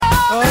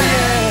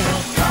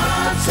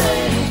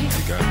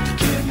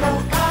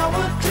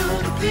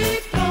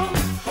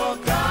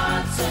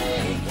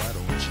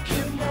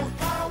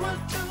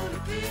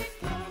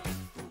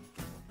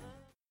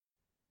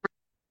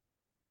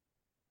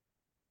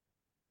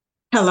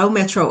Hello,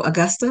 Metro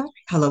Augusta.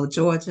 Hello,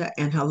 Georgia.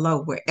 And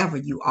hello, wherever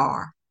you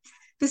are.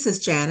 This is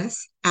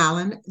Janice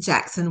Allen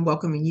Jackson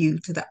welcoming you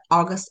to the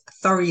August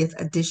 30th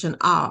edition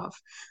of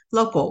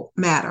Local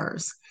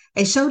Matters,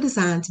 a show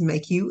designed to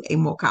make you a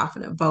more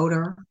confident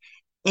voter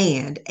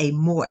and a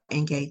more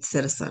engaged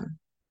citizen.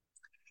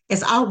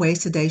 As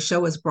always, today's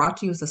show is brought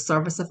to you as a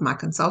service of my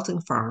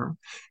consulting firm,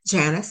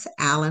 Janice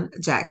Allen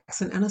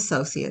Jackson and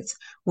Associates,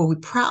 where we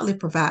proudly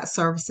provide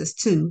services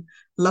to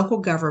local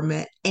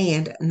government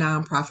and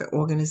nonprofit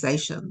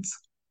organizations.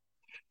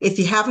 If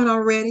you haven't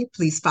already,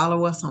 please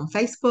follow us on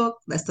Facebook.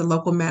 That's the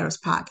Local Matters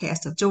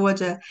Podcast of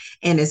Georgia.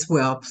 And as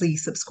well,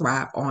 please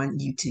subscribe on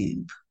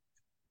YouTube.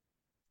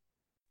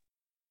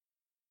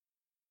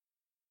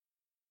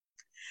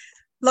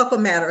 Local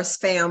Matters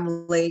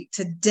family.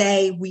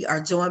 Today we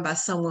are joined by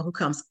someone who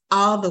comes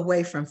all the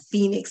way from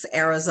Phoenix,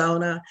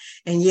 Arizona.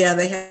 And yeah,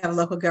 they have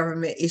local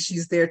government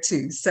issues there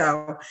too.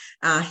 So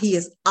he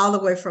is all the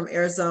way from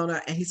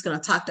Arizona and he's going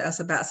to talk to us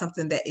about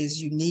something that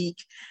is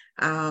unique.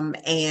 And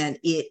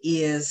it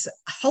is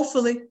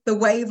hopefully the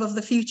wave of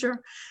the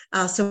future.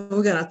 So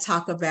we're going to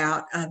talk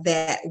about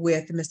that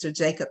with Mr.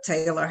 Jacob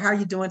Taylor. How are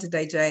you doing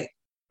today, Jake?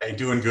 Hey,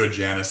 doing good,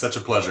 Janice. Such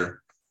a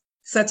pleasure.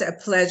 Such a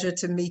pleasure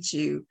to meet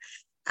you.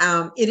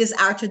 It is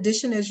our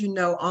tradition, as you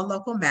know, on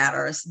Local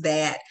Matters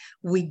that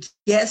we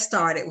get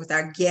started with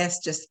our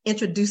guests just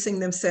introducing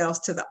themselves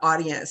to the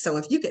audience. So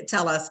if you could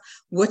tell us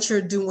what you're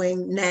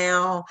doing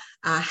now,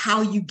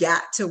 how you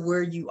got to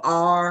where you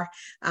are,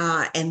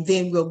 and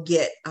then we'll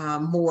get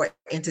more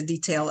into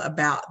detail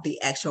about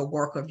the actual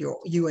work of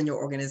you and your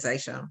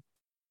organization.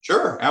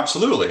 Sure,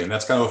 absolutely. And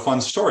that's kind of a fun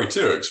story,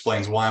 too. It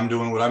explains why I'm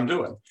doing what I'm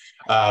doing.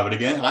 But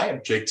again, hi,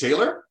 I'm Jake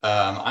Taylor.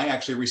 I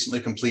actually recently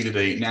completed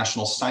a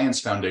National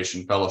Science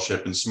Foundation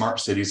Fellowship in Smart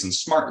Cities and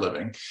Smart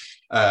Living.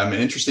 An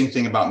interesting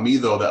thing about me,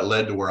 though, that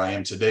led to where I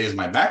am today is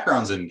my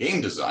background's in game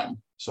design.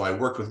 So I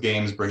worked with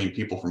games, bringing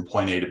people from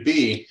point A to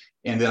B,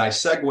 and then I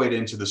segued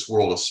into this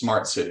world of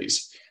smart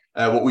cities.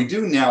 What we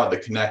do now at The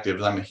Connective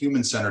is I'm a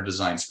human-centered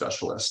design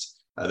specialist.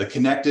 The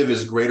Connective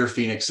is Greater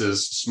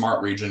Phoenix's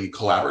Smart Region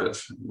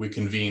Collaborative. We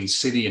convene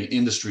city and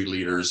industry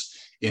leaders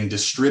in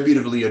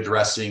distributively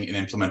addressing and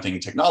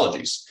implementing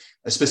technologies,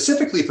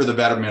 specifically for the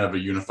betterment of a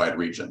unified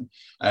region.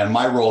 And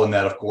my role in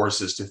that, of course,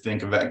 is to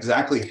think of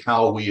exactly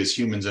how we as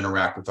humans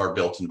interact with our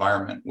built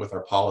environment, with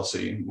our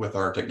policy, with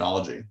our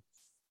technology.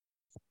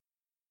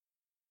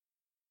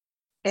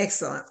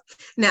 Excellent.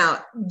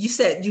 Now, you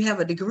said you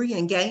have a degree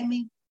in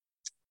gaming?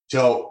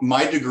 So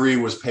my degree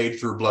was paid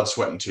through blood,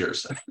 sweat, and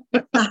tears.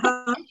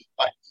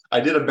 I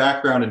did a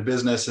background in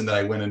business and then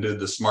I went and did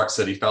the Smart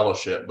City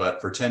Fellowship.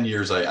 But for 10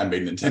 years, I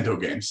made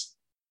Nintendo games.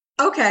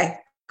 Okay,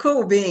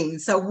 cool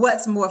beans. So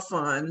what's more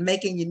fun,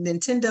 making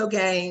Nintendo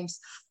games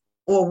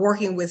or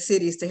working with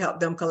cities to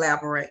help them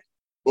collaborate?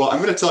 Well,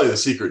 I'm going to tell you the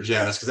secret,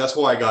 Janice, because that's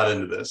why I got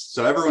into this.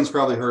 So everyone's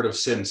probably heard of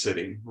Sim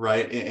City,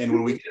 right? And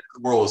when we get into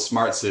the world of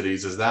smart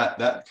cities, is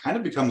that kind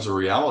of becomes a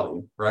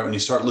reality, right? When you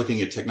start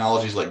looking at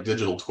technologies like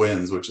digital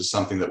twins, which is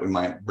something that we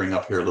might bring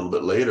up here a little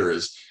bit later,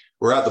 is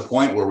we're at the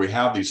point where we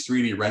have these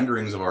 3D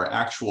renderings of our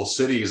actual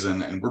cities,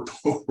 and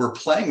we're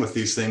playing with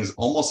these things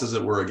almost as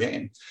it were a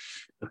game.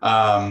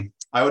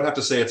 I would have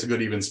to say it's a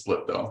good even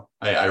split, though.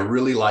 I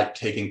really like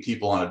taking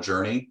people on a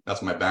journey.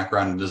 That's my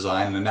background in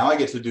design. And now I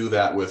get to do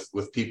that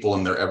with people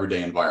in their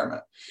everyday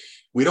environment.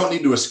 We don't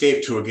need to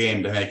escape to a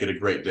game to make it a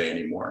great day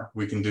anymore.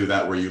 We can do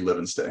that where you live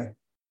and stay.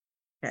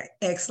 Okay,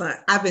 excellent.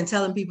 I've been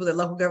telling people that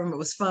local government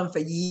was fun for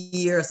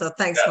years, so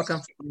thanks for Yes.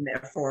 confirming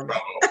that for me.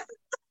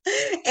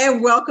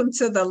 And welcome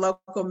to the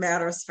Local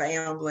Matters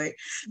family.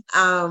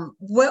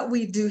 What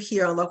we do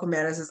here on Local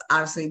Matters is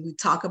obviously we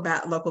talk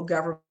about local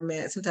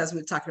government. Sometimes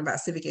we're talking about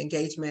civic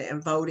engagement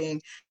and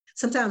voting.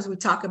 Sometimes we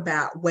talk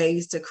about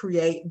ways to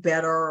create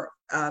better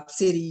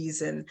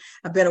cities and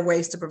better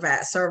ways to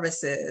provide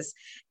services.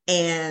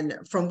 And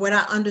from what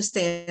I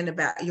understand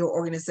about your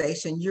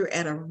organization, you're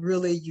at a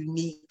really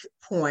unique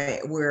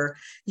point where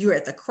you're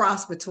at the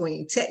cross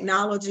between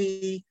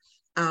technology,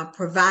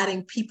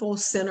 providing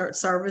people-centered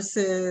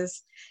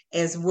services,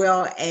 as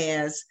well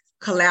as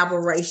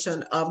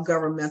collaboration of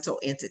governmental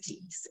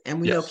entities. And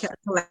we know Yes.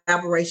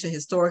 collaboration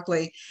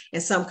historically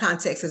in some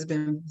contexts has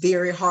been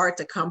very hard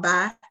to come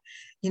by.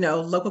 You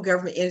know, local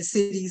government in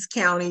cities,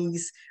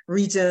 counties,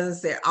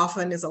 regions, there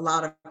often is a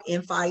lot of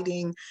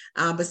infighting,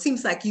 but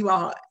seems like you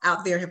all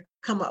out there have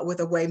come up with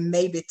a way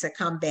maybe to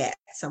combat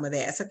some of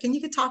that. So can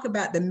you talk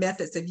about the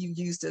methods that you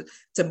use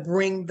to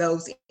bring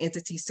those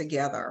entities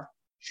together?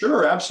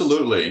 Sure,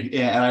 absolutely.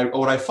 And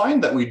what I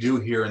find that we do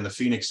here in the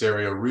Phoenix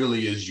area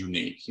really is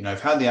unique. You know,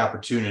 I've had the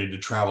opportunity to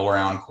travel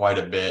around quite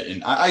a bit,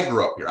 and I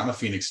grew up here. I'm a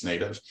Phoenix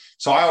native,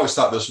 so I always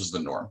thought this was the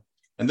norm.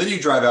 And then you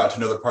drive out to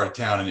another part of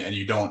town and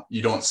you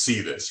don't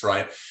see this,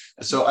 right?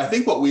 So I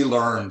think what we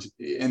learned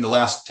in the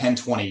last 10,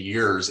 20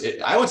 years,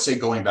 I would say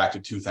going back to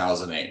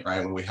 2008, right,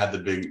 when we had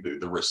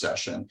the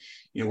recession,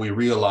 you know, we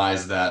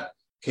realized that,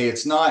 okay,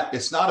 it's not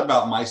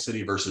about my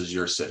city versus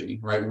your city,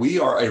 right? We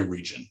are a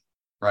region.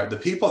 right? The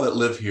people that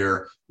live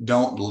here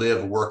don't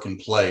live, work, and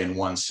play in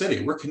one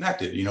city. We're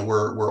connected.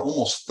 We're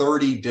almost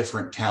 30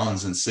 different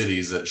towns and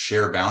cities that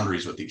share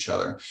boundaries with each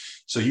other.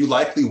 So you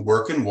likely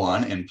work in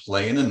one and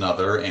play in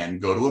another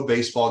and go to a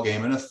baseball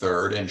game in a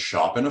third and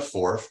shop in a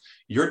fourth.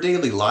 Your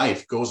daily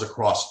life goes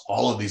across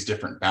all of these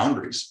different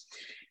boundaries.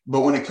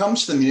 But when it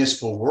comes to the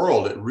municipal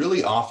world, it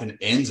really often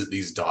ends at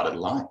these dotted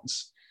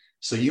lines.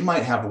 So you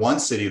might have one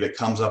city that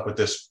comes up with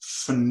this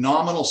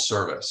phenomenal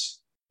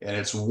service, and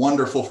it's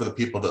wonderful for the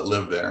people that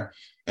live there.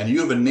 And you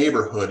have a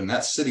neighborhood, and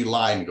that city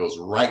line goes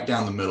right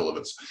down the middle of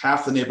it. So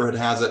half the neighborhood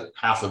has it,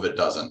 half of it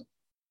doesn't.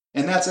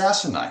 And that's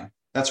asinine.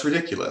 That's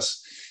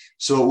ridiculous.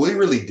 So what we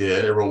really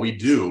did, or what we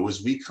do,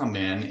 is we come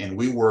in and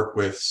we work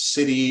with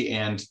city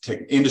and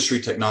industry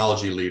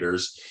technology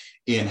leaders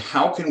in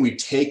how can we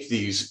take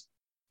these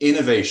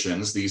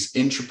innovations, these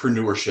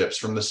entrepreneurships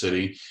from the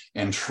city,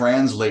 and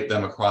translate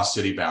them across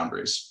city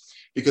boundaries.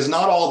 Because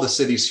not all the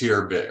cities here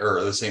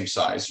are the same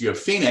size. You have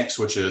Phoenix,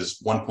 which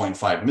is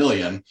 1.5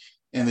 million,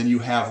 and then you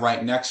have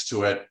right next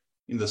to it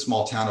in the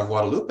small town of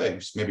Guadalupe,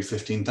 maybe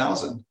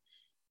 15,000.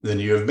 Then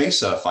you have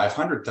Mesa,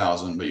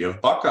 500,000, but you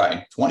have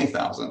Buckeye,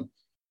 20,000.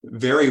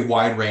 Very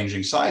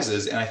wide-ranging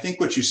sizes. And I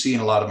think what you see in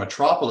a lot of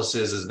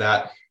metropolises is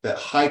that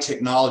high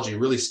technology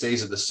really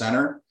stays at the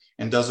center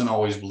and doesn't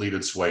always bleed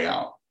its way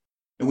out.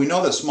 And we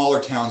know that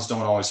smaller towns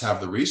don't always have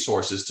the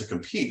resources to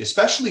compete,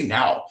 especially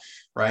now,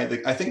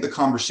 right? I think the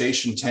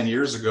conversation 10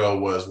 years ago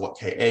was,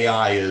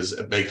 AI is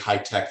a big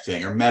high-tech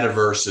thing, or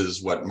metaverse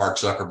is what Mark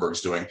Zuckerberg's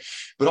doing.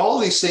 But all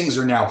of these things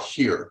are now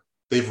here.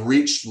 They've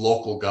reached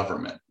local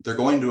government. They're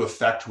going to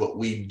affect what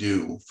we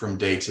do from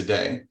day to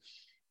day,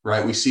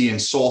 right? We see in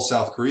Seoul,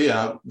 South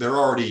Korea, they're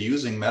already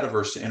using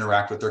metaverse to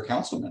interact with their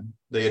councilmen.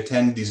 They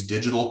attend these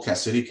digital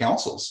city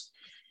councils.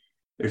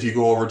 If you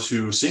go over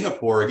to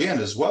Singapore again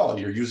as well,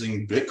 you're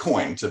using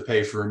Bitcoin to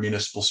pay for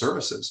municipal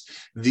services.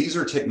 These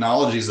are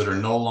technologies that are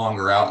no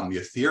longer out in the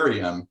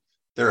Ethereum.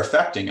 They're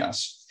affecting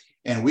us.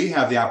 And we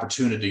have the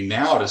opportunity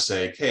now to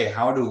say, okay,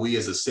 how do we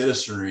as a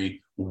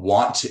citizenry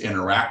want to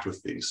interact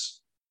with these?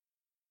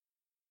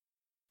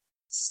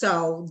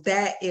 So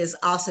that is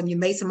awesome. You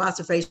made some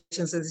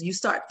observations as you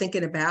start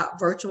thinking about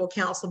virtual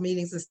council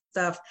meetings and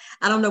stuff.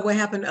 I don't know what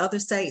happened to other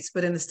states,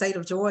 but in the state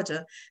of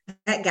Georgia,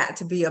 that got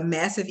to be a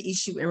massive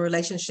issue in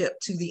relationship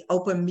to the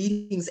Open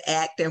Meetings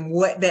Act and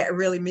what that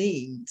really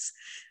means.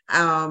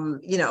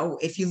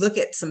 If you look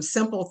at some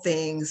simple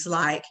things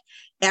like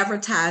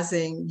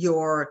advertising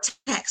your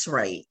tax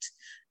rate,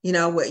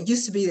 what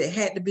used to be that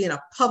had to be in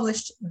a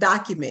published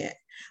document.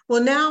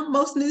 Well, now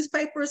most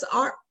newspapers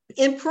aren't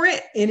in print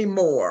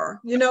anymore.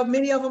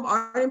 Many of them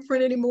aren't in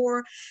print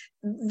anymore.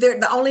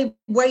 The only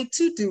way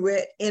to do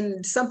it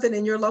in something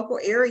in your local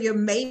area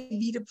may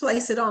be to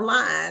place it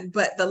online,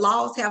 but the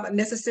laws haven't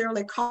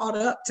necessarily caught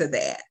up to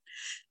that.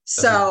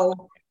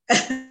 So,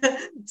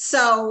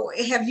 so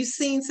have you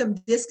seen some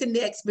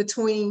disconnects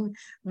between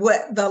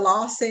what the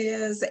law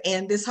says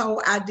and this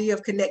whole idea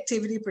of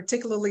connectivity,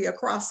 particularly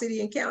across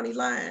city and county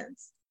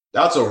lines?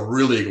 That's a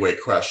really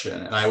great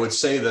question. And I would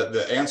say that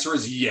the answer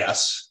is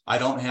yes. I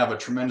don't have a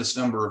tremendous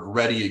number of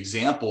ready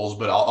examples,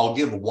 but I'll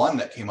give one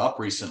that came up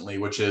recently,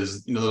 which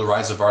is, the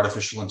rise of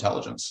artificial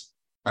intelligence,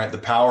 right? The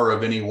power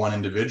of any one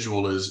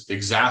individual is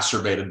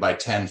exacerbated by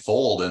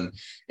tenfold.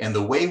 And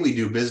the way we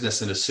do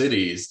business in a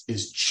city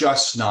is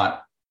just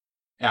not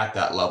at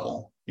that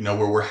level, where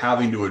we're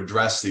having to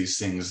address these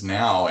things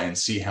now and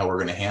see how we're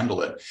going to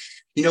handle it.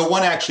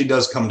 One actually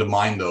does come to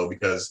mind, though,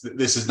 because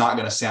this is not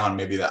going to sound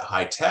maybe that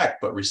high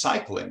tech, but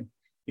recycling.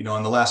 In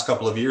the last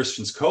couple of years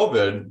since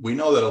COVID, we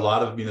know that a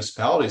lot of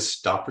municipalities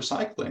stopped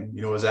recycling.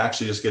 It was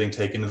actually just getting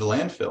taken to the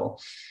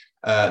landfill.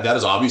 That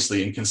is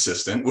obviously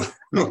inconsistent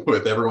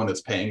with everyone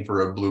that's paying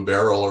for a Blue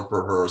Barrel or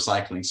for a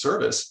recycling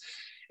service.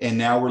 And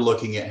now we're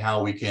looking at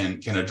how we can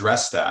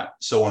address that.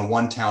 So in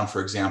one town,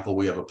 for example,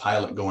 we have a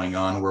pilot going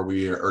on where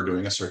we are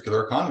doing a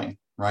circular economy.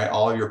 Right?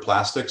 All of your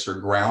plastics are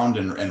ground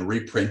and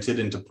reprinted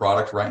into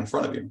product right in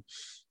front of you.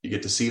 You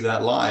get to see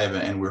that live,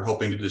 and we're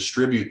hoping to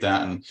distribute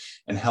that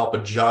and help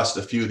adjust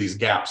a few of these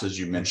gaps, as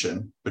you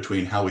mentioned,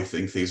 between how we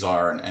think these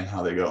are and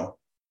how they go.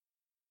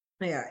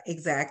 Yeah,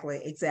 exactly.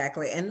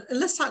 And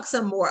let's talk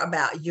some more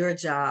about your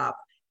job,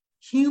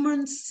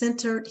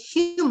 human-centered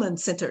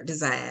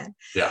design.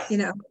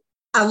 Yeah.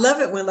 I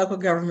love it when local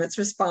governments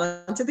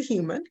respond to the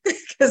human,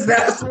 because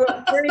that's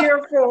what we're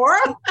here for.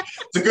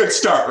 It's a good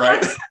start,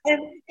 right? And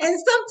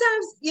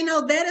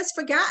sometimes, that is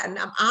forgotten.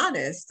 I'm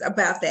honest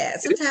about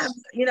that. Sometimes,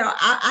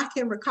 I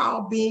can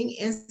recall being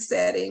in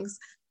settings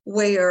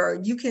where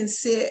you can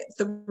sit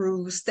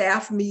through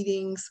staff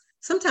meetings,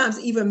 sometimes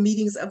even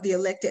meetings of the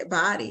elected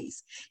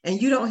bodies, and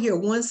you don't hear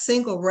one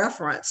single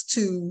reference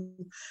to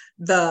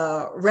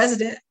the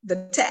resident,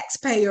 the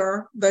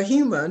taxpayer, the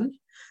human,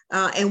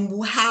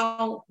 and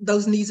how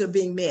those needs are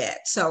being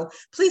met. So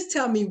please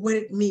tell me what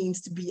it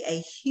means to be a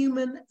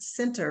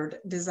human-centered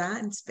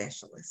design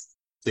specialist.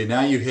 See,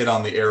 now you hit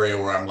on the area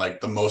where I'm like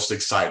the most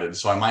excited.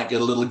 So I might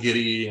get a little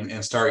giddy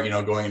and start,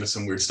 going into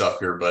some weird stuff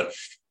here. But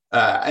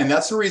And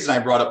that's the reason I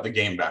brought up the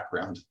game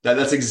background.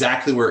 That's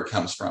exactly where it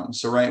comes from.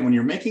 So, right, when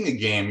you're making a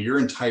game, your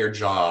entire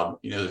job,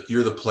 if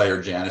you're the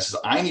player, Janice, is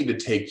I need to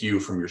take you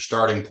from your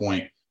starting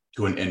point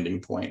to an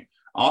ending point.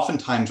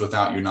 Oftentimes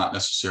without you not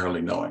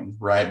necessarily knowing,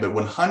 right? But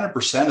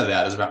 100% of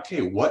that is about,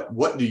 okay,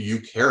 what do you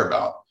care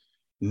about?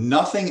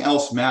 Nothing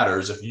else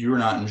matters if you're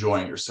not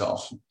enjoying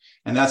yourself.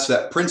 And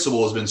that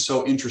principle has been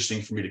so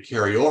interesting for me to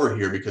carry over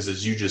here because,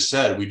 as you just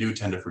said, we do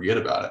tend to forget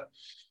about it.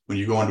 When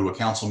you go into a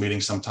council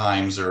meeting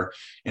sometimes, and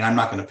I'm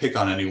not going to pick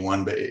on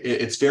anyone, but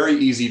it's very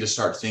easy to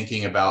start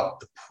thinking about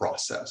the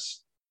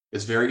process.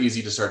 It's very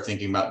easy to start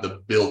thinking about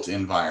the built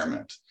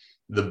environment,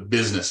 the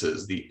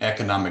businesses, the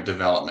economic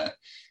development.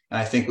 And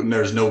I think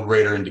there's no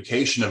greater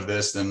indication of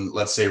this than,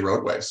 let's say,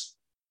 roadways.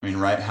 I mean,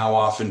 right? How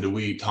often do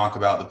we talk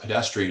about the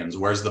pedestrians?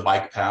 Where's the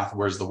bike path?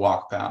 Where's the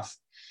walk path?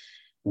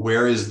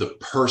 Where is the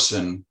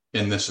person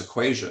in this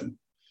equation?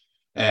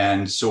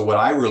 And so what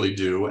I really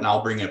do, and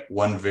I'll bring up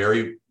one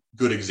very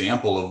good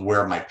example of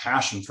where my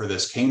passion for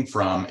this came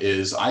from,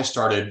 is I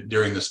started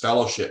during this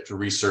fellowship to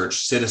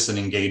research citizen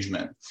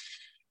engagement.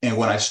 And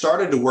when I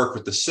started to work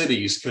with the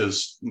cities,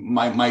 because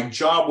my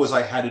job was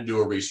I had to do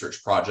a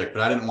research project,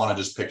 but I didn't want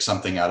to just pick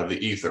something out of the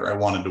ether. I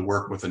wanted to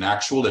work with an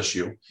actual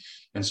issue.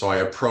 And so I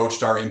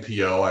approached our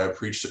MPO, I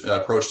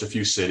approached a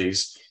few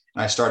cities,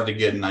 and I started to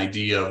get an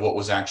idea of what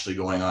was actually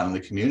going on in the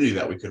community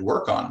that we could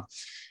work on.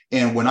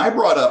 And when I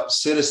brought up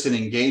citizen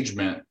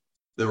engagement,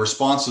 the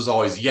response was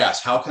always,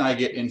 yes, how can I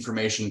get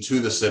information to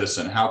the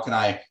citizen? How can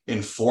I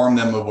inform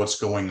them of what's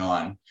going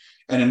on?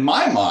 And in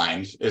my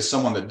mind, as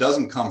someone that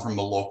doesn't come from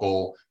a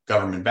local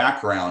government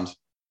background,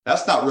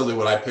 that's not really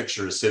what I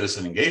picture as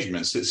citizen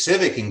engagement.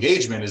 Civic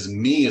engagement is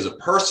me as a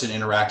person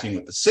interacting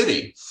with the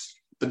city.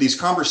 But these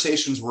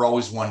conversations were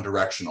always one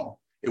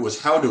directional. It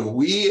was, how do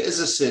we as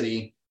a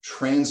city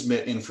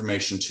transmit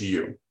information to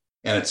you?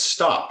 And it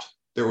stopped.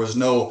 There was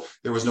no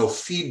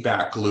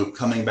feedback loop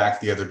coming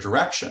back the other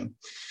direction.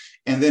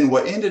 And then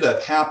what ended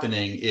up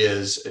happening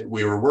is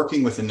we were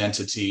working with an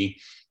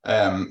entity,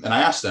 and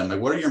I asked them,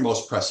 like, what are your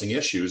most pressing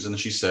issues? And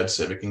she said,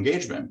 civic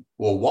engagement.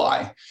 Well,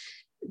 why?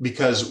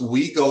 Because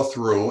we go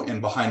through and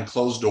behind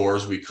closed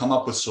doors, we come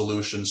up with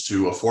solutions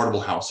to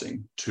affordable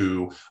housing,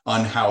 to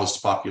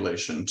unhoused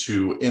population,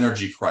 to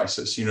energy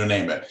crisis,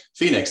 name it.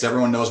 Phoenix,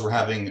 everyone knows we're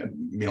having,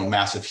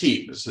 massive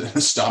heat. It's an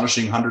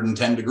astonishing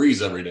 110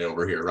 degrees every day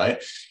over here,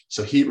 right?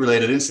 So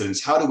heat-related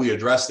incidents, how do we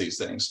address these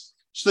things?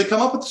 So they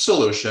come up with a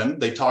solution.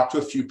 They talk to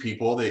a few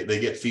people. They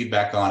get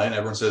feedback on it. And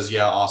everyone says,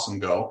 yeah, awesome,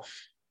 go.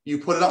 You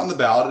put it on the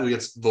ballot, it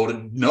gets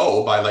voted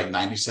no by like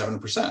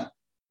 97%.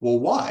 Well,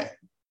 why?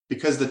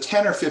 Because the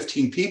 10 or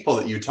 15 people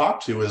that you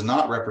talk to is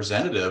not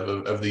representative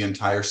of the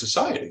entire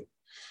society.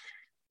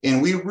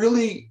 And we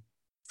really,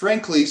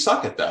 frankly,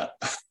 suck at that.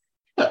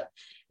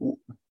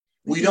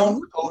 We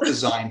don't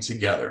co-design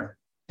together.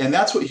 And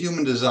that's what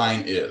human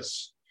design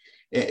is.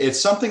 It's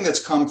something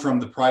that's come from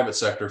the private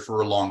sector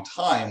for a long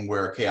time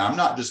where, okay, I'm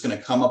not just going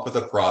to come up with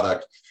a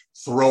product,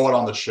 throw it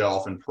on the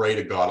shelf and pray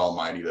to God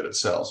Almighty that it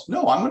sells.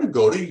 No, I'm going to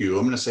go to you.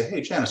 I'm going to say,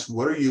 hey, Janice,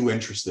 what are you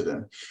interested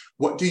in?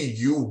 What do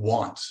you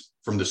want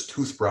from this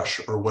toothbrush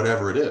or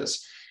whatever it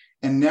is?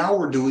 And now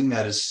we're doing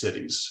that as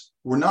cities.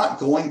 We're not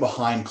going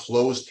behind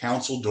closed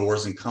council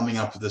doors and coming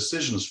up with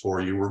decisions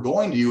for you. We're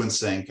going to you and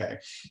saying, okay,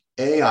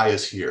 AI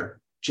is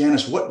here.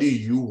 Janice, what do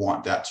you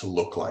want that to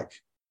look like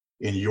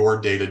in your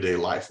day-to-day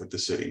life with the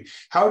city?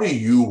 How do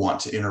you want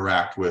to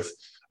interact with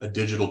a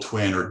digital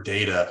twin or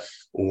data,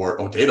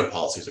 or data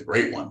policy is a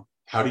great one.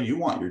 How do you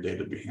want your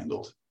data to be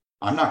handled?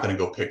 I'm not going to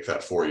go pick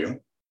that for you. And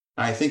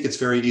I think it's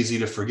very easy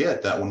to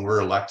forget that when we're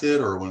elected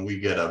or when we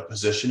get a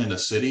position in a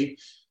city,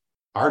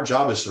 our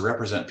job is to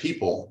represent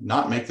people,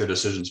 not make their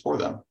decisions for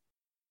them.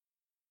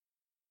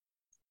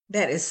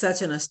 That is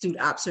such an astute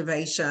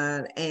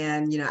observation.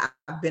 And,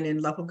 I've been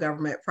in local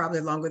government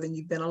probably longer than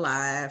you've been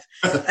alive.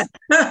 and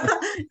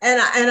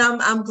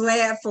I'm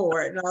glad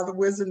for it and all the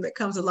wisdom that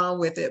comes along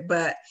with it.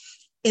 But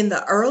in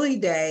the early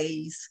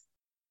days,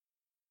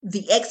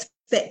 the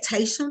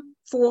expectation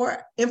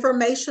for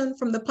information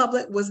from the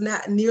public was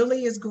not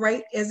nearly as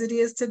great as it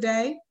is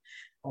today.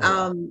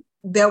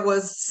 There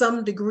was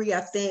some degree,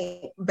 I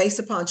think, based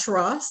upon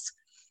trust,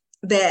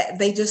 that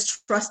they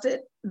just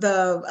trusted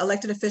the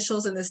elected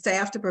officials and the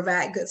staff to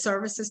provide good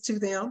services to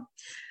them.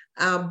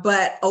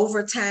 But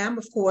over time,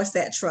 of course,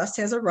 that trust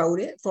has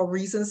eroded for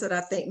reasons that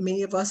I think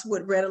many of us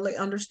would readily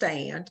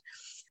understand.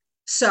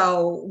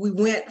 So we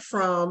went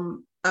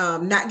from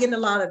not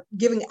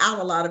giving out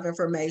a lot of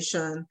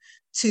information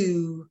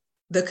to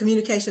the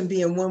communication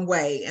being one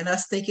way, and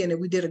us thinking that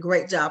we did a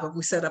great job if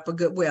we set up a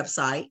good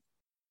website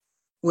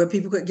where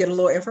people could get a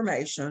little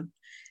information.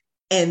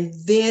 And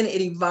then it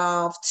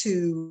evolved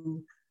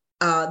to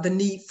the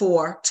need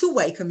for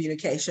two-way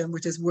communication,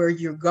 which is where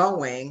you're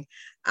going.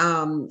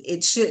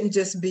 It shouldn't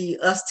just be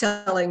us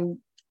telling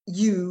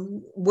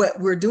you what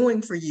we're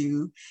doing for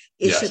you.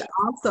 It should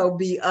also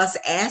be us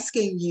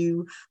asking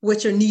you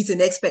what your needs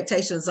and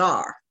expectations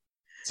are.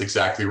 That's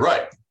exactly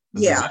right.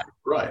 Exactly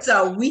right.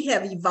 So we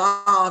have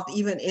evolved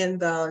even in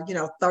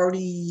the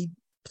 30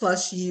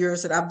 plus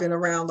years that I've been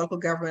around local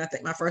government. I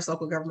think my first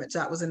local government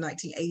job was in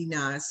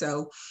 1989.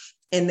 So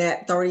in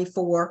that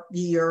 34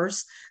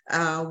 years,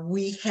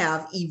 we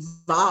have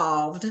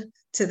evolved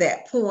to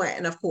that point.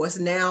 And of course,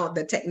 now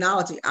the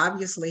technology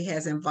obviously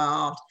has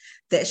evolved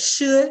that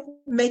should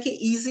make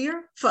it easier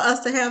for us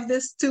to have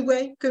this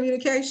two-way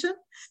communication.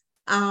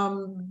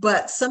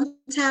 But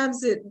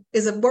sometimes it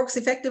works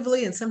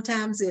effectively and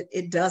sometimes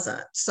it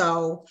doesn't.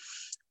 So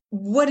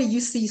what do you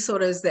see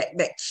sort of as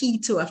that key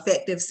to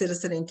effective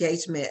citizen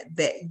engagement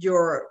that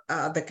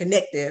the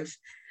Connective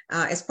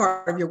as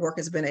part of your work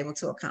has been able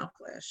to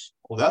accomplish?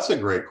 Well, that's a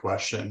great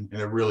question, and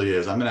it really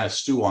is. I'm going to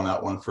stew on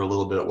that one for a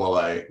little bit while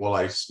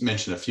I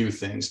mention a few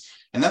things.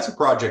 And that's a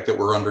project that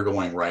we're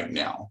undergoing right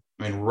now.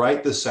 I mean,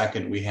 right this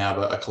second, we have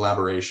a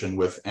collaboration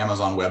with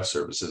Amazon Web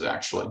Services,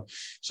 actually.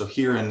 So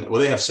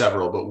they have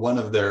several, but one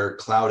of their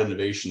cloud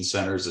innovation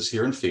centers is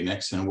here in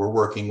Phoenix, and we're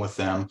working with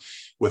them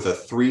with a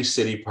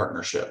 3-city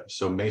partnership.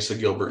 So Mesa,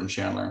 Gilbert, and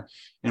Chandler.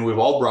 And we've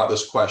all brought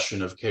this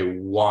question of, okay,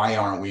 why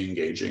aren't we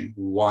engaging?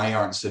 Why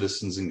aren't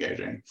citizens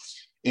engaging?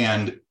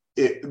 And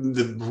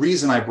the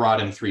reason I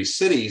brought in 3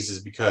 cities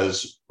is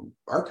because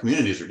our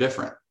communities are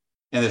different.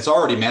 And it's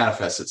already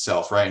manifests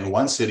itself, right? In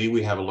one city,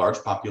 we have a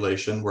large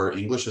population where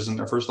English isn't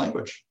their first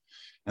language.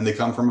 And they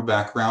come from a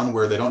background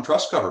where they don't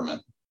trust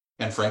government.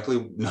 And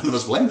frankly, none of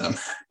us blame them.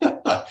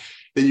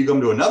 Then you come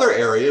to another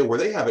area where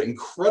they have an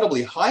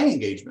incredibly high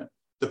engagement.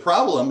 The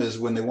problem is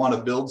when they want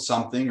to build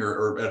something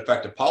or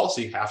affect a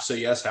policy, half say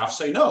yes, half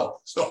say no.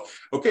 So,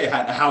 okay,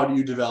 how do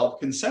you develop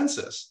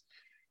consensus?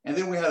 And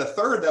then we had a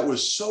third that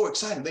was so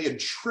excited. They had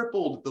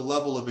tripled the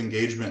level of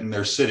engagement in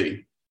their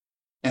city.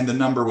 And the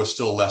number was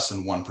still less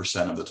than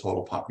 1% of the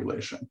total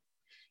population.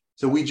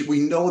 So we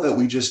know that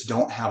we just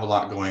don't have a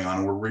lot going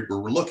on.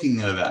 We're looking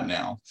into that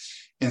now.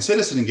 And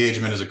citizen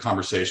engagement is a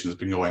conversation that's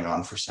been going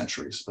on for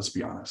centuries, let's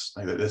be honest.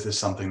 Like, this is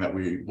something that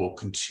we will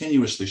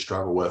continuously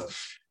struggle with.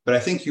 But I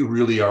think you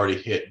really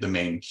already hit the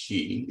main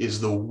key,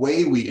 is the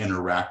way we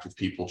interact with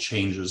people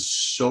changes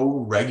so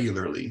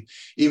regularly.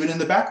 Even in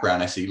the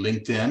background, I see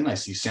LinkedIn, I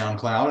see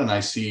SoundCloud, and I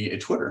see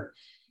Twitter.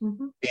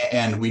 Mm-hmm.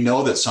 And we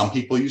know that some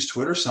people use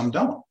Twitter, some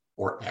don't.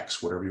 Or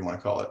X, whatever you want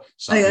to call it.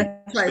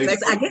 That's right.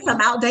 I guess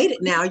I'm outdated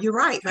now. You're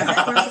right. My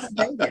background is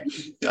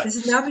outdated. Yeah. This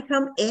has now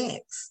become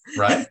X.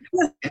 Right.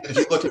 And if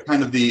you look at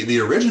kind of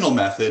the original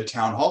method,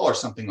 town hall or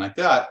something like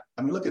that,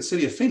 I mean, look at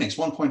City of Phoenix,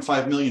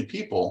 1.5 million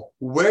people.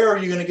 Where are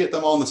you going to get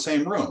them all in the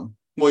same room?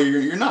 Well,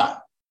 you're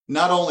not.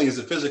 Not only is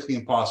it physically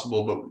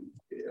impossible, but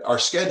our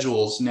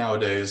schedules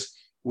nowadays,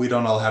 we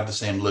don't all have the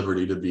same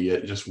liberty to be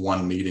at just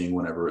one meeting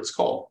whenever it's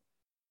called.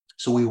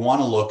 So we want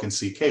to look and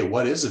see, okay,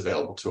 what is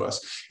available to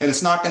us? And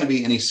it's not going to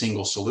be any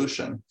single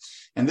solution.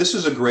 And this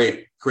is a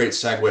great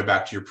segue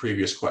back to your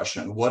previous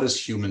question. What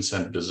is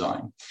human-centered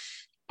design?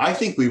 I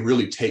think we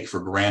really take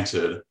for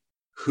granted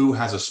who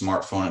has a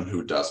smartphone and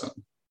who doesn't,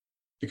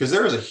 because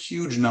there is a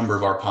huge number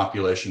of our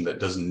population that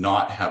does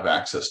not have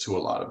access to a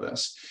lot of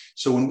this.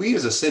 So when we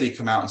as a city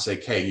come out and say,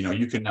 okay,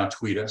 you can now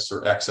tweet us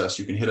or X us,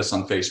 you can hit us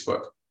on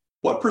Facebook,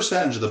 what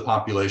percentage of the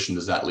population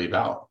does that leave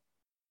out?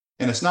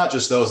 And it's not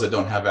just those that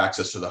don't have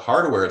access to the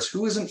hardware, it's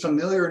who isn't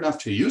familiar enough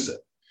to use it.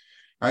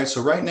 All right, so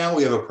right now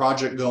we have a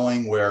project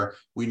going where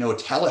we know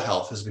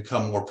telehealth has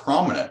become more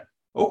prominent.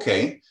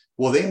 Okay,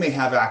 well, they may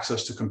have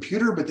access to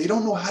computer, but they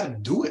don't know how to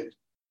do it.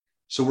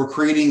 So we're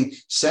creating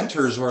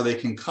centers where they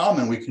can come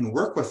and we can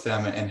work with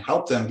them and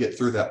help them get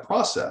through that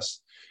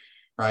process.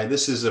 Right.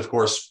 This is, of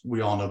course,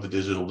 we all know the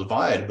digital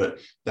divide, but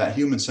that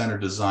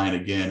human-centered design,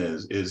 again,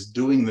 is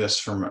doing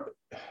this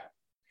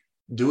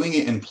doing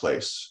it in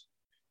place.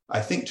 I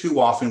think too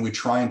often we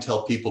try and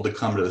tell people to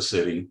come to the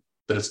city,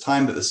 but it's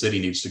time that the city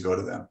needs to go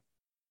to them.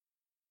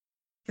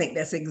 I think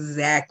that's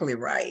exactly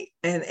right.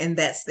 And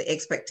that's the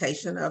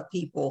expectation of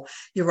people.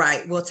 You're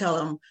right. We'll tell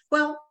them,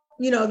 well,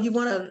 if you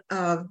want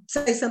to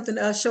say something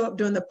to us, show up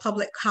during the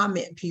public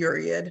comment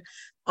period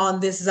on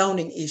this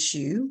zoning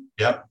issue.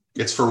 Yep.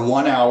 It's for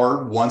 1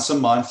 hour, once a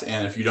month.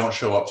 And if you don't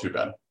show up, too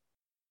bad.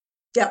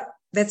 Yep.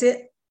 That's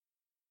it.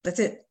 That's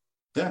it.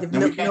 Yeah,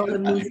 no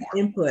immediate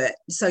input.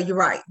 So you're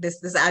right.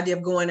 This idea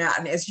of going out,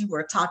 and as you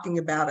were talking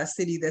about a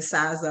city the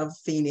size of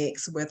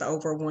Phoenix with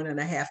over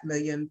 1.5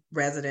 million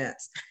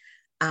residents,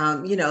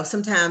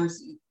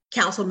 sometimes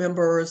council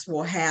members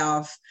will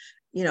have,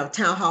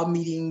 town hall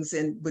meetings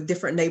and with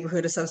different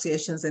neighborhood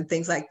associations and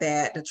things like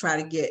that to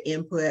try to get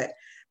input.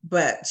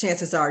 But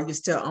chances are you're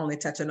still only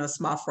touching a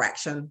small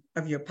fraction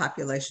of your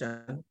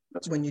population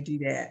when you do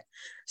that.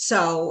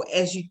 So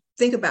as you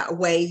think about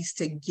ways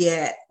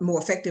to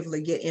more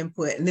effectively get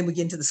input, and then we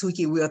get into the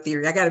squeaky wheel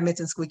theory. I got to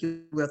mention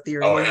squeaky wheel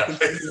theory. Oh, and yeah. We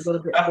can tell you a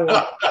little bit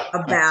more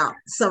about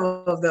some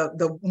of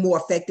the more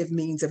effective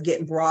means of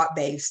getting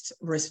broad-based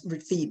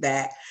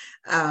feedback.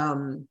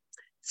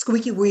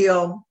 Squeaky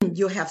wheel,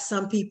 you'll have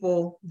some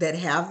people that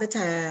have the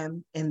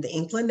time and the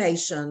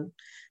inclination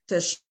to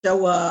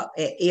show up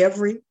at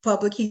every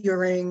public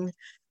hearing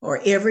or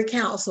every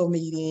council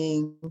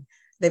meeting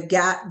they've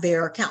got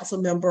their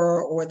council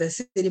member or the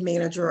city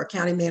manager or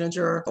county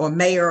manager or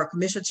mayor or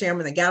commission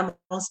chairman, they got them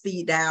on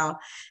speed dial,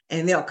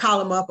 and they'll call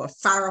them up or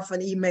fire off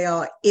an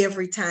email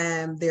every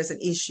time there's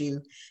an issue.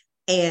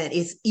 And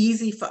it's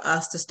easy for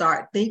us to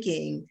start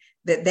thinking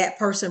that that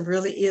person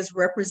really is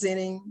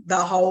representing the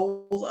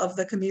whole of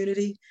the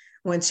community,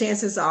 when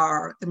chances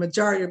are the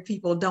majority of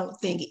people don't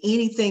think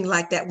anything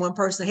like that one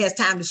person has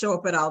time to show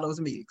up at all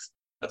those meetings.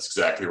 That's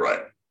exactly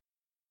right.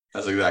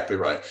 That's exactly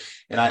right.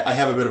 And I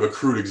have a bit of a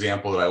crude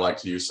example that I like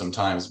to use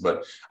sometimes,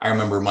 but I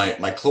remember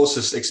my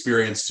closest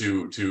experience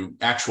to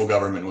actual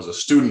government was a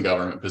student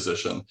government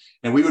position.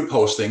 And we would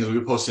post things, we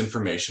would post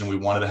information. We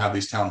wanted to have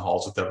these town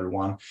halls with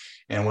everyone.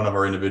 And one of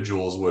our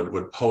individuals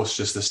would post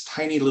just this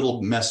tiny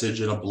little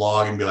message in a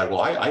blog and be like, well,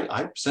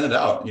 I sent it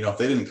out. You know, if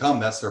they didn't come,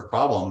 that's their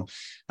problem.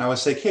 And I would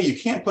say, hey, you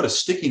can't put a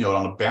sticky note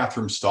on a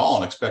bathroom stall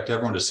and expect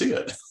everyone to see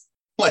it.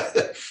 Like,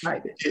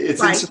 right.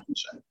 It's right.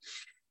 Insufficient.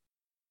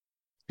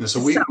 And so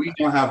we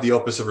now have the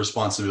opus of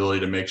responsibility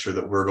to make sure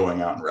that we're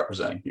going out and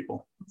representing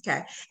people.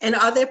 Okay. And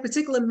are there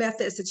particular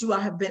methods that you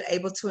all have been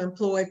able to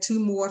employ to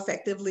more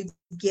effectively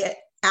get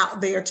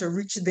out there to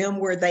reach them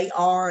where they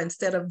are,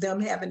 instead of them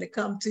having to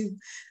come to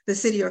the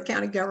city or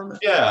county government?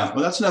 Yeah,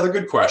 well, that's another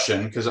good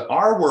question, because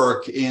our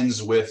work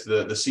ends with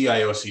the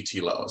CIO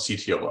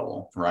CTO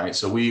level, right?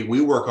 So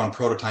we work on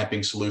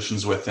prototyping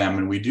solutions with them,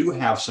 and we do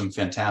have some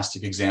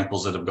fantastic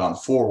examples that have gone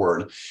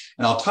forward.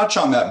 And I'll touch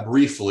on that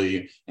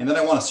briefly, and then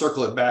I want to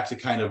circle it back to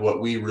kind of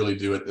what we really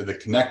do at the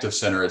Connective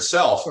Center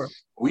itself. Sure.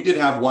 We did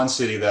have one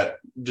city that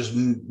just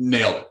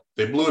nailed it.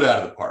 They blew it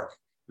out of the park.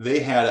 They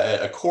had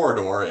a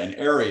corridor, an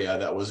area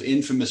that was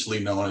infamously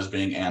known as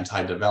being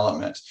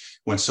anti-development.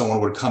 When someone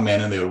would come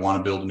in and they would want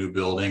to build a new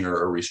building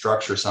or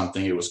restructure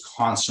something, it was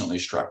constantly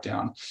struck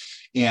down.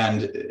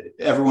 And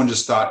everyone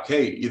just thought,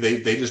 hey,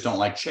 they just don't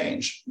like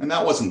change. And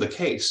that wasn't the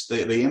case.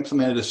 They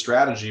implemented a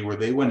strategy where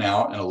they went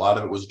out, and a lot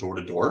of it was door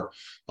to door.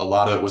 A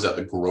lot of it was at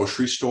the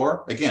grocery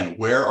store. Again,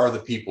 where are the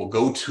people?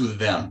 Go to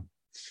them.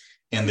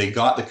 And they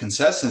got the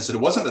consensus that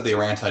it wasn't that they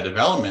were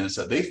anti-development, it's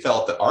that they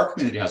felt that our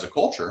community has a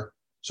culture.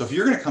 So if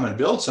you're going to come and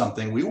build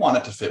something, we want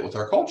it to fit with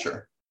our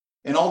culture.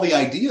 And all the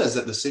ideas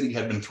that the city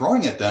had been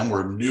throwing at them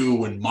were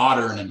new and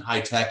modern and high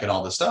tech and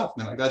all this stuff.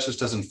 And like, that just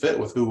doesn't fit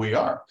with who we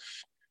are.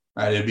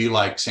 Right? It'd be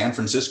like San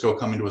Francisco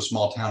coming to a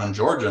small town in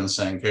Georgia and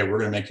saying, "Okay, we're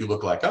going to make you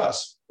look like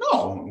us."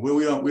 No,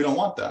 we don't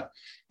want that.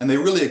 And they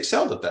really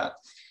excelled at that.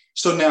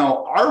 So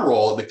now our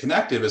role at the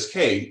Connective is,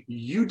 "Hey,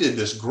 you did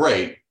this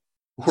great.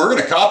 We're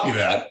going to copy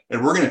that,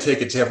 and we're going to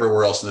take it to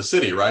everywhere else in the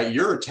city," right?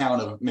 You're a town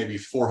of maybe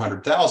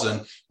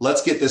 400,000.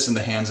 Let's get this in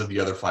the hands of the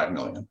other 5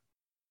 million.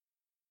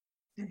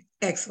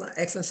 Excellent,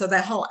 excellent. So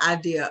that whole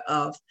idea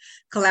of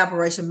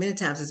collaboration many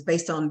times is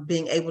based on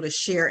being able to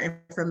share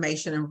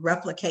information and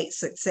replicate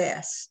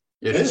success.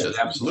 It is,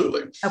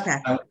 absolutely. Okay.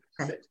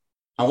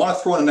 I want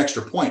to throw in an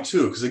extra point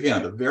too, because again,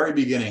 at the very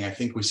beginning, I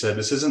think we said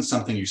this isn't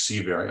something you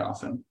see very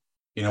often.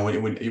 You know,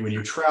 when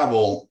you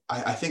travel,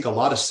 I think a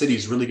lot of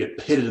cities really get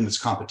pitted in this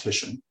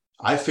competition.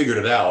 I figured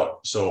it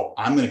out, so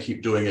I'm going to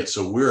keep doing it.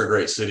 So we're a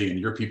great city, and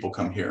your people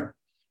come here.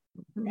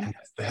 And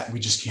we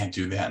just can't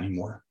do that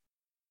anymore.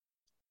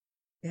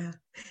 Yeah,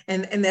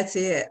 and that's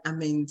it. I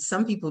mean,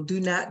 some people do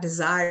not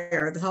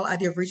desire the whole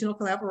idea of regional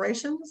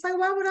collaboration. It's like,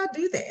 why would I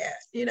do that?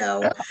 You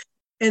know. Yeah.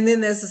 And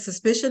then there's a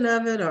suspicion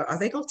of it, or are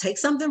they going to take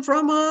something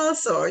from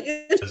us? Or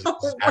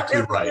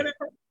exactly right.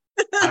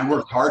 I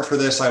worked hard for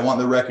this. I want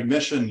the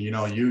recognition. You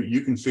know,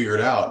 you can figure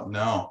it out.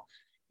 No,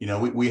 you know,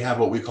 we have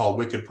what we call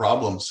wicked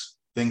problems,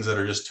 things that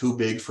are just too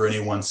big for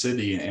any one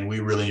city, and we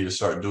really need to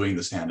start doing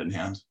this hand in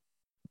hand.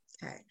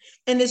 Okay.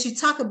 And as you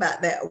talk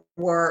about that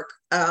work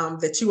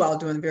that you all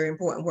doing, very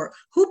important work,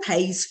 who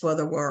pays for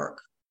the work?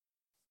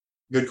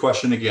 Good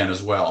question again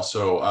as well.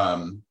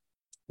 So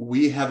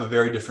we have a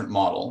very different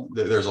model.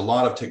 There's a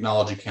lot of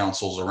technology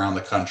councils around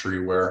the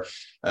country where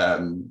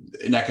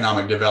an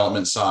economic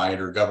development side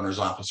or governor's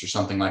office or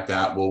something like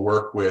that will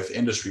work with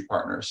industry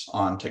partners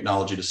on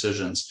technology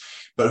decisions.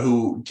 But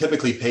who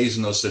typically pays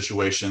in those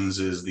situations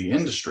is the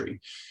industry.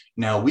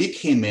 Now, we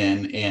came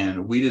in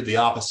and we did the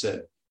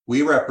opposite.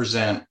 We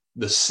represent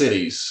the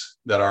cities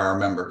that are our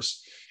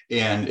members.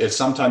 And it's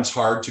sometimes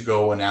hard to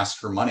go and ask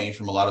for money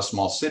from a lot of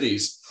small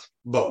cities.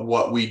 But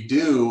what we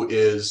do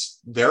is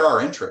they're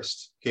our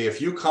interest. Okay,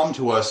 if you come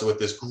to us with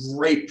this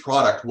great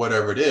product,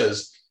 whatever it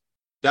is,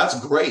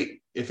 that's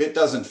great. If it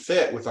doesn't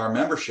fit with our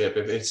membership,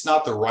 if it's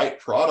not the right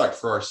product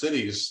for our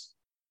cities,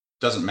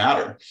 doesn't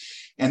matter.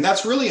 And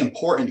that's really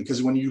important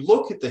because when you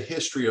look at the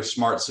history of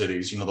smart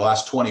cities, you know, the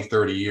last 20,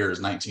 30 years,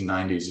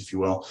 1990s, if you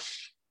will,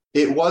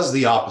 it was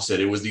the opposite.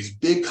 It was these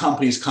big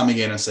companies coming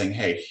in and saying,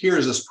 "Hey,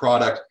 here's this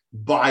product,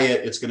 buy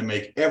it. It's going to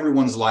make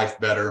everyone's life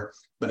better."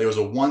 But it was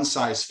a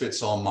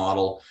one-size-fits-all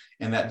model,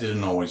 and that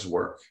didn't always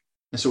work.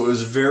 And so it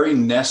was very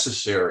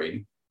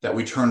necessary that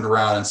we turned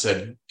around and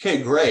said,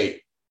 "Okay,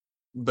 great,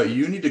 but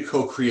you need to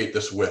co-create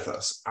this with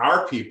us.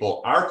 Our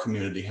people, our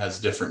community has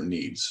different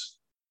needs."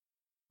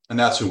 And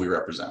that's who we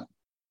represent.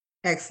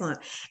 Excellent.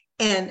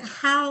 And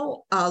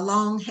how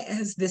long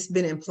has this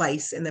been in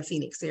place in the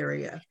Phoenix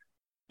area?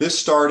 This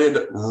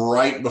started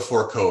right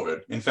before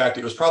COVID. In fact,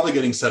 it was probably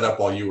getting set up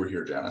while you were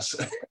here, Janice.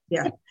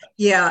 Yeah.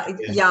 Yeah.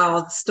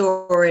 Y'all,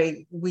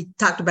 story, we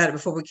talked about it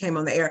before we came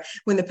on the air.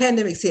 When the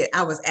pandemic hit,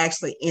 I was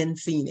actually in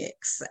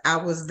Phoenix. I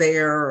was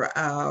there.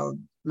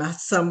 My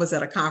son was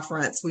at a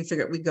conference. We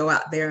figured we'd go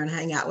out there and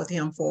hang out with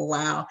him for a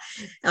while.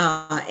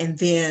 And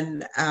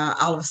then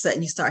all of a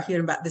sudden you start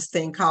hearing about this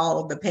thing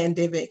called the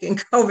pandemic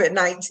and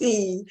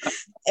COVID-19.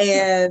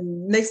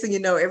 And next thing you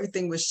know,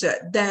 everything was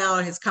shut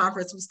down. His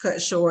conference was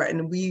cut short,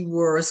 and we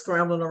were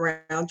scrambling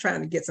around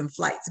trying to get some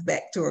flights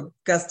back to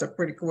Augusta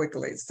pretty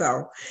quickly.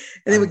 So,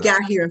 and then we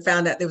got here and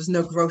found out there was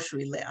no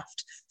grocery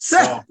left.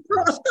 So,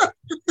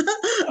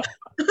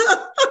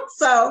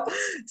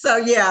 so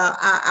yeah,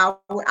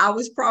 I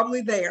was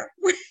probably there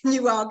when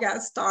you all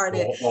got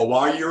started. Well,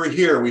 while you were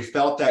here, we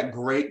felt that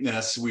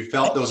greatness. We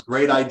felt those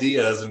great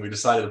ideas, and we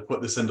decided to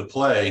put this into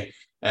play.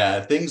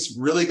 Things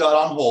really got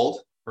on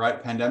hold,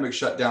 right? Pandemic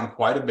shut down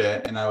quite a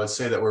bit, and I would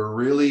say that we're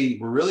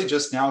really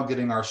just now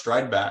getting our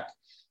stride back.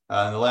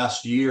 In the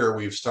last year,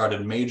 we've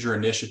started major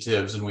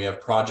initiatives, and we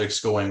have projects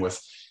going with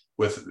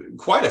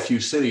quite a few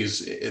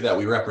cities that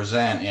we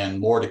represent, and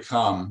more to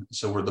come.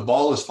 So the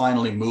ball is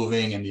finally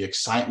moving, and the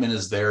excitement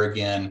is there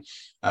again.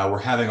 We're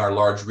having our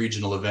large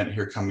regional event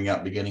here coming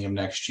up beginning of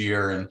next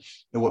year. And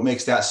what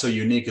makes that so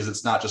unique is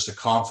it's not just a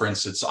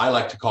conference. I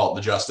like to call it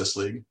the Justice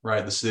League,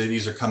 right? The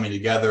cities are coming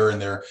together and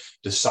they're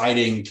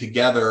deciding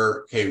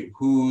together, okay,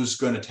 who's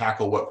going to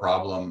tackle what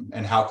problem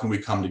and how can we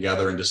come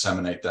together and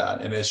disseminate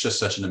that? And it's just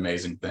such an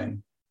amazing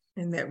thing.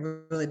 And that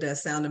really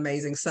does sound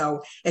amazing.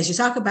 So as you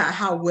talk about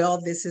how well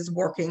this is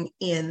working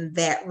in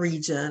that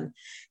region,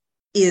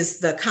 is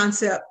the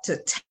concept to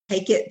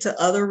take it to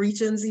other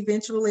regions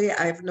eventually?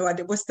 I have no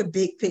idea. What's the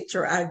big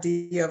picture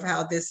idea of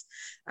how this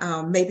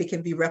maybe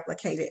can be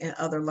replicated in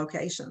other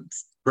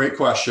locations? Great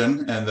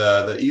question. And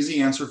the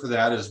easy answer for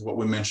that is what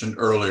we mentioned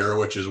earlier,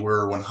 which is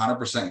we're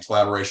 100%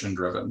 collaboration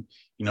driven.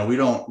 You know, we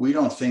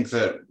don't think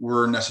that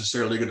we're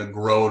necessarily going to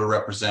grow to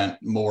represent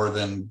more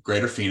than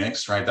Greater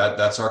Phoenix, right?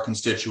 That's our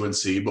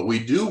constituency, but we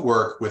do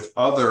work with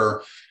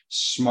other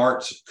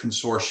smart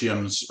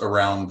consortiums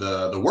around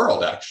the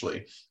world,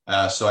 actually.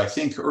 So I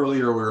think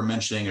earlier we were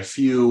mentioning a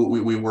few.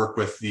 We work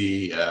with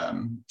the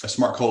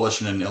Smart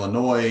Coalition in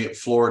Illinois,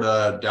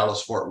 Florida,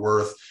 Dallas, Fort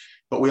Worth,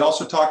 but we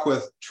also talk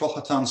with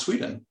Trollhättan,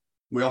 Sweden.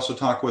 We also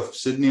talk with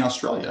Sydney,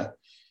 Australia.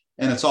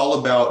 And it's all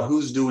about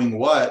who's doing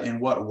what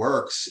and what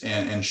works,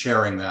 and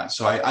sharing that.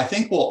 So I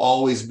think we'll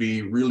always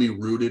be really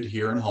rooted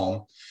here in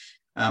home,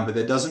 but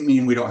that doesn't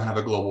mean we don't have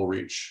a global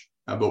reach.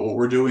 But what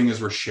we're doing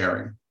is we're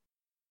sharing.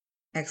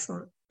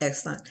 Excellent.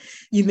 Excellent.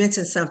 You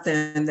mentioned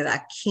something that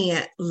I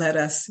can't let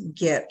us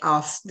get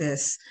off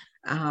this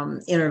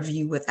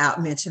interview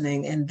without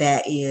mentioning, and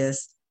that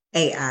is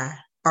AI,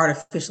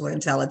 artificial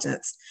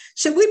intelligence.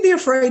 Should we be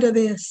afraid of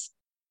this?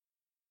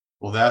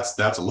 Well, that's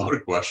a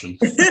loaded question.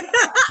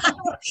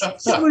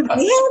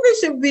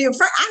 Should be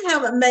afraid. I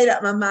haven't made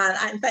up my mind.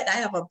 In fact, I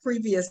have a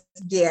previous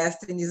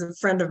guest, and he's a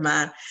friend of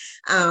mine,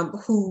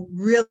 who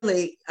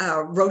really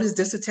wrote his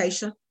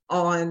dissertation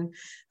on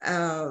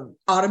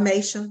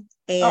automation.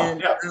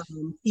 And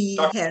he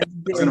has been. I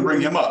was going to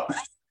bring him up.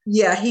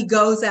 Yeah, he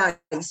goes out,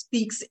 he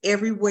speaks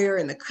everywhere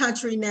in the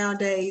country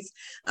nowadays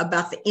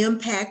about the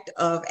impact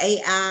of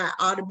AI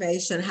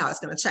automation, how it's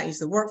going to change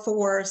the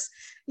workforce,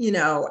 you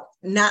know,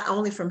 not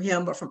only from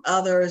him, but from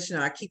others. You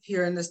know, I keep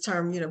hearing this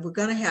term, you know, we're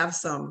going to have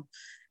some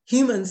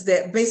humans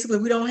that basically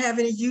we don't have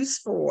any use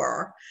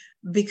for,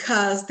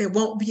 because there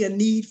won't be a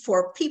need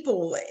for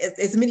people,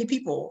 as many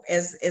people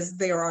as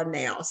there are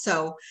now.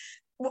 So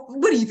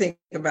what do you think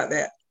about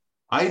that?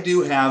 I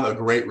do have a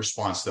great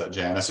response to that,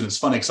 Janice. And it's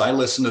funny because I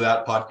listened to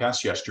that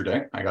podcast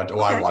yesterday. I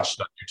watched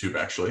it on YouTube,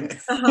 actually.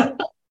 Uh-huh.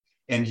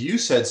 And you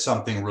said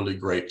something really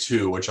great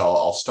too, which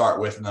I'll start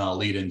with, and then I'll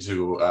lead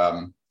into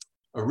a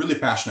really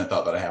passionate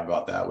thought that I have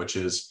about that, which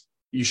is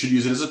you should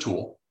use it as a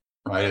tool,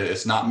 right?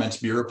 It's not meant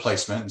to be a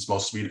replacement. It's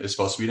supposed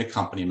to be an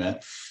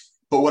accompaniment.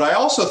 But what I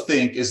also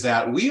think is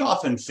that we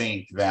often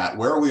think that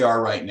where we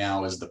are right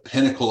now is the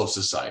pinnacle of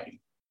society.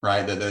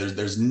 Right? That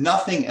there's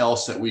nothing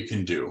else that we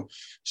can do.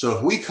 So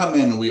if we come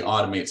in and we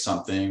automate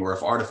something, or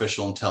if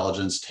artificial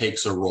intelligence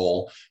takes a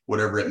role,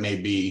 whatever it may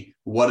be,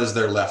 what is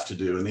there left to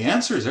do? And the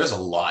answer is there's a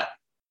lot,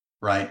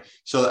 right?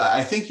 So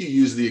I think you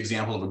used the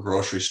example of a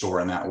grocery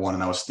store in that one,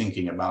 and I was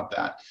thinking about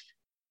that.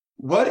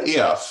 What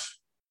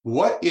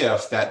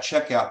if that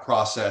checkout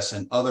process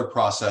and other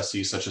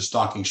processes such as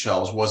stocking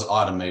shelves was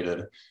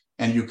automated,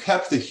 and you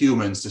kept the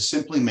humans to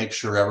simply make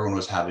sure everyone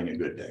was having a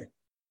good day?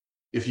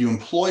 If you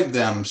employed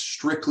them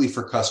strictly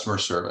for customer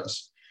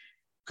service,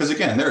 because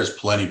again, there is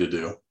plenty to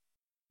do.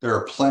 There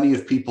are plenty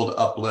of people to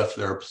uplift.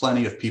 There are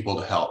plenty of people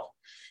to help.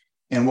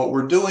 And what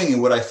we're doing,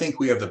 and what I think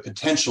we have the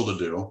potential to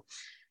do,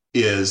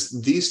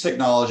 is these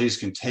technologies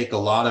can take a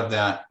lot of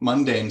that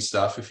mundane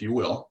stuff, if you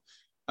will,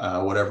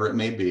 whatever it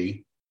may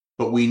be,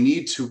 but we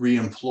need to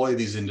re-employ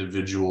these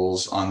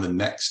individuals on the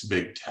next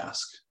big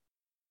task.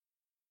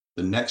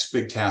 The next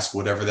big task,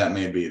 whatever that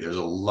may be. There's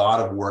a lot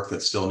of work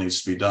that still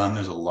needs to be done.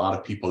 There's a lot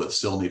of people that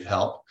still need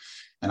help.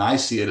 And I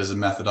see it as a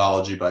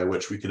methodology by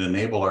which we can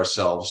enable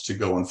ourselves to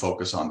go and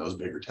focus on those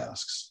bigger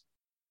tasks.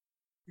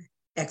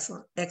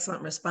 Excellent,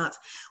 excellent response.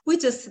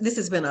 This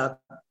has been a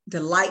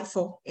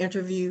delightful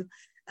interview.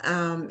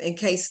 In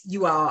case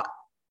you all,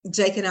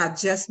 Jake and I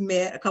just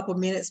met a couple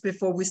minutes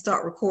before we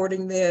start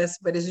recording this,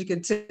 but as you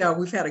can tell,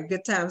 we've had a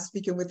good time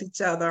speaking with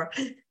each other.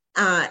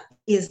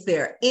 Is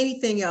there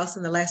anything else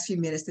in the last few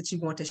minutes that you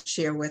want to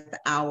share with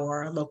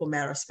our Local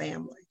Matters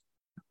family?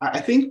 I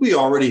think we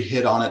already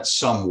hit on it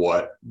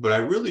somewhat, but I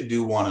really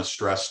do want to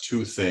stress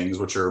two things,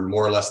 which are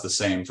more or less the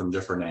same from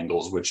different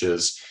angles, which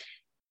is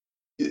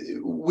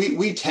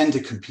we tend to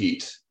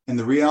compete. And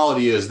the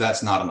reality is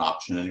that's not an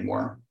option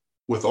anymore.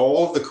 With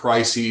all of the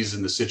crises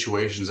and the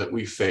situations that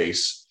we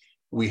face,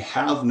 we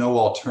have no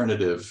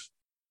alternative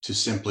to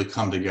simply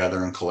come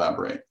together and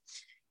collaborate.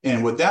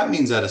 And what that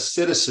means at a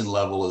citizen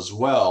level as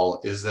well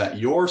is that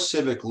your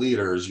civic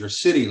leaders, your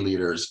city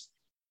leaders,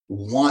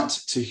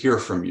 want to hear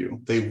from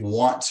you. They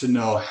want to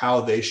know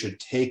how they should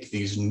take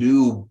these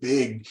new,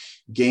 big,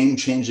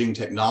 game-changing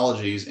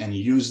technologies and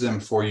use them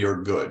for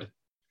your good.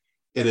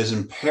 It is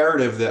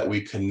imperative that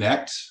we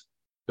connect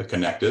the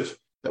connective,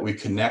 that we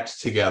connect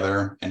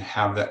together and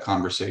have that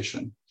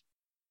conversation.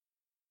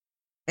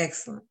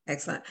 Excellent,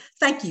 excellent.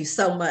 Thank you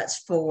so much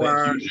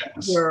for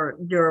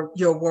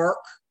your work.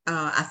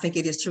 I think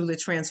it is truly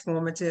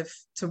transformative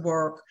to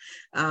work.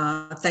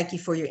 Thank you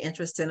for your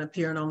interest in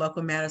appearing on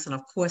Local Matters. And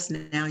of course,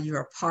 now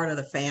you're a part of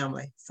the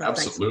family. So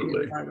absolutely. Thanks for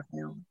being a part of the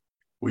family.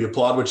 We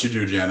applaud what you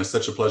do, Janice.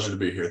 Such a pleasure to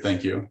be here.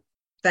 Thank you.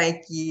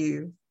 Thank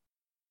you.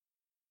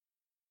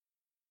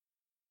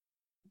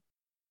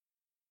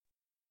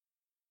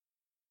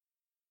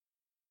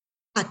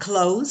 I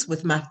close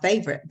with my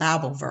favorite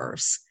Bible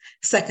verse,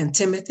 2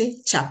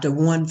 Timothy chapter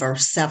 1,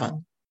 verse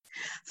 7.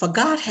 For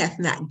God hath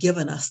not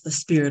given us the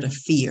spirit of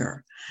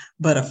fear,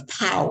 but of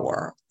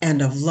power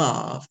and of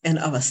love and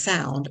of a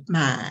sound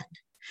mind.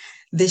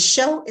 This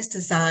show is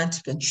designed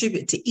to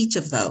contribute to each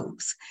of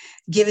those,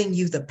 giving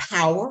you the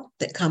power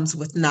that comes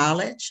with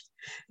knowledge,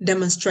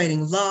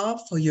 demonstrating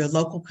love for your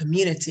local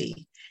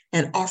community,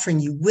 and offering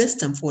you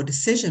wisdom for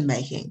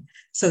decision-making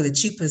so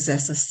that you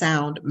possess a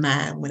sound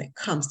mind when it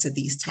comes to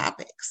these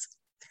topics.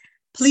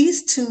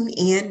 Please tune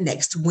in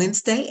next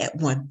Wednesday at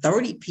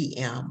 1:30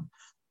 p.m.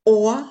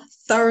 or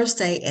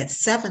Thursday at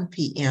 7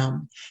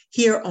 p.m.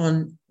 here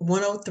on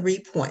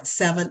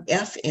 103.7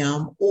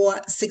 FM or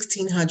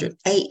 1600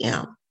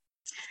 AM.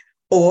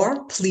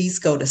 Or please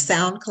go to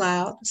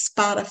SoundCloud,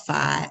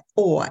 Spotify,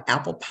 or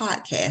Apple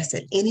Podcasts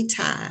at any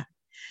time,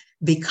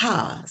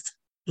 because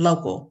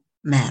local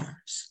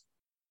matters.